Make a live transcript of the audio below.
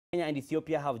Kenya and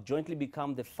Ethiopia have jointly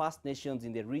become the first nations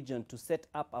in the region to set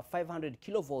up a 500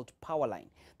 kilovolt power line.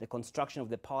 The construction of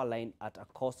the power line at a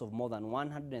cost of more than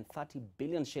 130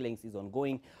 billion shillings is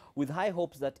ongoing, with high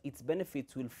hopes that its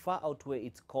benefits will far outweigh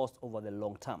its cost over the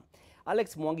long term.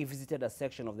 Alex Mwangi visited a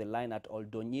section of the line at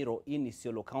Oldonyiro in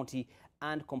Isiolo County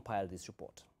and compiled this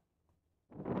report.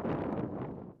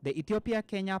 The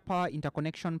Ethiopia-Kenya Power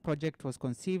Interconnection project was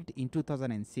conceived in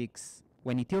 2006.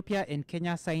 When Ethiopia and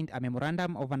Kenya signed a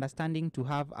memorandum of understanding to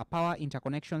have a power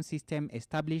interconnection system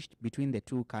established between the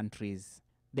two countries.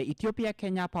 The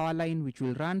Ethiopia-Kenya power line, which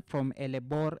will run from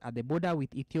Elebor at the border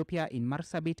with Ethiopia in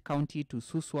Marsabit County to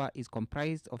Suswa, is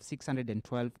comprised of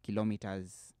 612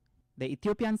 kilometers. The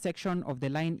Ethiopian section of the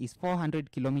line is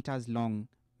 400 kilometers long,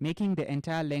 making the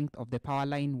entire length of the power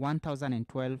line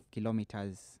 1,012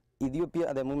 kilometers. Ethiopia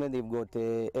at the moment they've got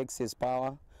excess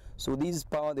power. So this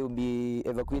power they will be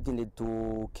evacuating it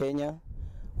to Kenya,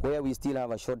 where we still have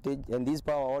a shortage. And this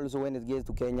power also, when it gets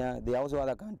to Kenya, there are also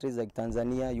other countries like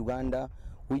Tanzania, Uganda,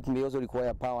 which may also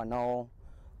require power now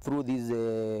through these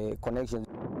connections.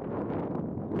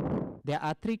 There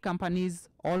are 3 companies,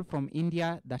 all from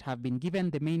India, that have been given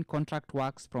the main contract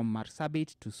works from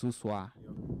Marsabit to Suswa.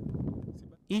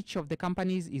 Each of the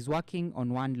companies is working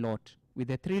on one lot, with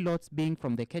the 3 lots being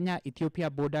from the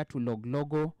Kenya-Ethiopia border to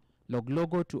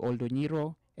Loglogo to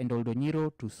Oldonyiro, and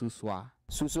Oldonyiro to Suswa.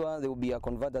 Suswa, there will be a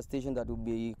converter station that will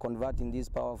be converting this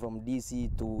power from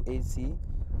DC to AC,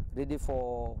 ready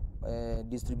for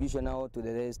distribution out to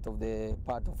the rest of the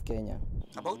part of Kenya.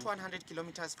 About 100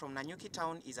 kilometers from Nanyuki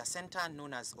town is a center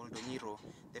known as Oldonyiro.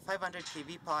 The 500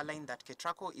 kV power line that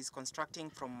Ketraco is constructing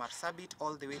from Marsabit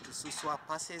all the way to Suswa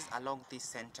passes along this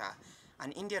center.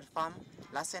 An Indian firm,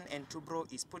 Larsen &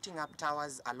 Toubro, is putting up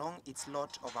towers along its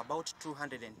lot of about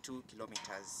 202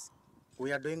 kilometers.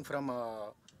 We are doing from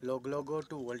Loglogo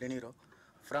to Oldonyiro.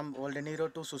 From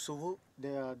Oldonyiro to Susuvu,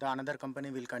 the another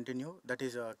company will continue, that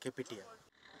is KPTL.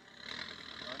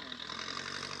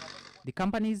 The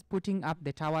companies putting up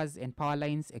the towers and power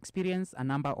lines experience a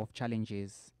number of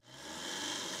challenges.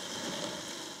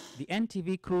 The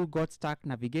NTV crew got stuck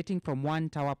navigating from one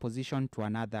tower position to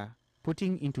another,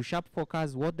 putting into sharp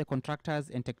focus what the contractors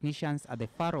and technicians at the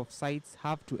far-off sites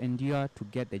have to endure to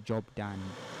get the job done.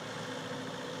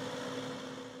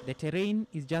 The terrain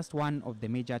is just one of the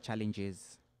major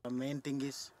challenges. The main thing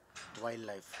is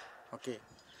wildlife, okay,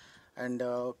 and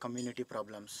community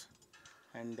problems,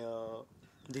 and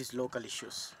these local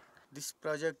issues. This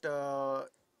project,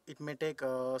 it may take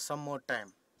some more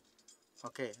time,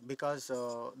 okay, because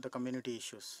the community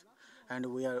issues, and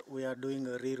we are doing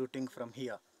a rerouting from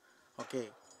here. Okay,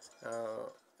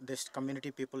 this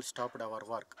community people stopped our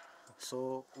work,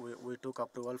 so we took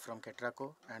approval from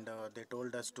Ketraco, and they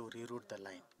told us to reroute the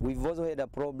line. We've also had a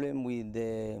problem with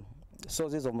the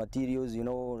sources of materials, you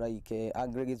know, like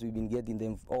aggregates. We've been getting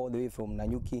them all the way from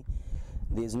Nanyuki.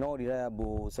 There's no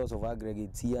reliable source of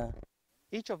aggregates here.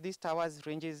 Each of these towers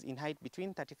ranges in height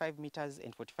between 35 meters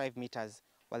and 45 meters,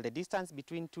 while the distance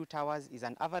between 2 towers is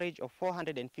an average of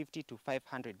 450 to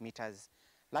 500 meters.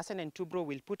 Larsen & Toubro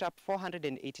will put up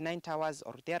 489 towers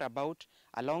or thereabout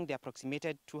along the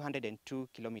approximated 202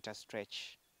 kilometer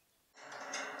stretch.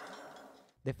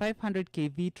 The 500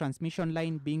 kV transmission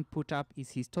line being put up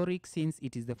is historic since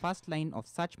it is the first line of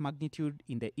such magnitude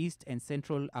in the East and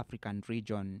Central African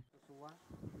region.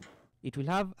 It will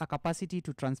have a capacity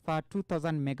to transfer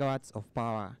 2,000 megawatts of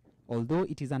power, although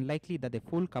it is unlikely that the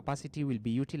full capacity will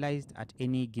be utilized at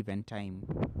any given time.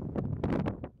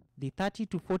 The 30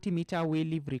 to 40 meter way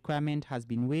leave requirement has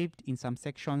been waived in some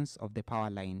sections of the power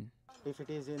line. If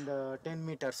it is in the 10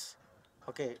 meters,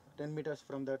 okay, 10 meters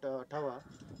from the tower,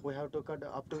 we have to cut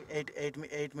up to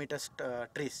 8 meters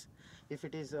trees. If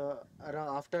it is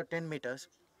around after 10 meters,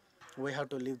 we have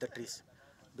to leave the trees,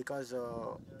 because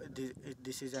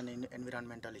this is an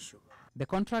environmental issue. The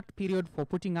contract period for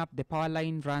putting up the power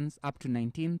line runs up to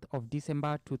 19th of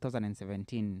December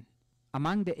 2017.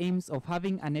 Among the aims of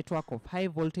having a network of high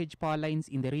voltage power lines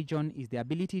in the region is the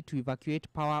ability to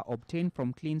evacuate power obtained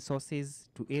from clean sources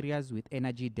to areas with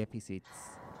energy deficits.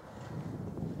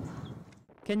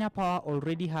 Kenya Power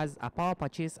already has a power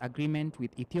purchase agreement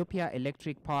with Ethiopia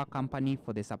Electric Power Company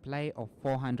for the supply of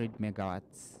 400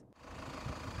 megawatts.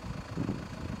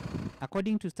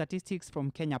 According to statistics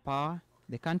from Kenya Power,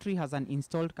 the country has an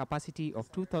installed capacity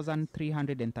of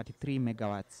 2,333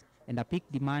 megawatts and a peak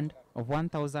demand of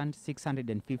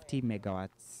 1,650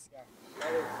 megawatts.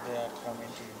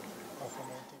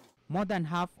 More than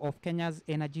half of Kenya's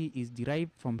energy is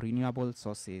derived from renewable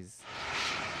sources.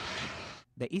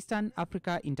 The Eastern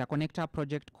Africa Interconnector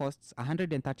project costs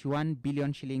 131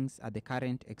 billion shillings at the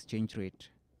current exchange rate.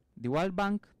 The World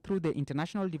Bank, through the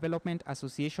International Development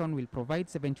Association, will provide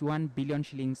 71 billion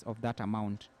shillings of that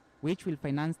amount, which will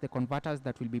finance the converters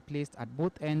that will be placed at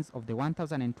both ends of the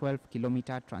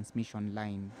 1,012-kilometer transmission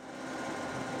line.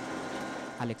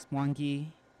 Alex Mwangi,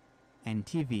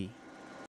 NTV.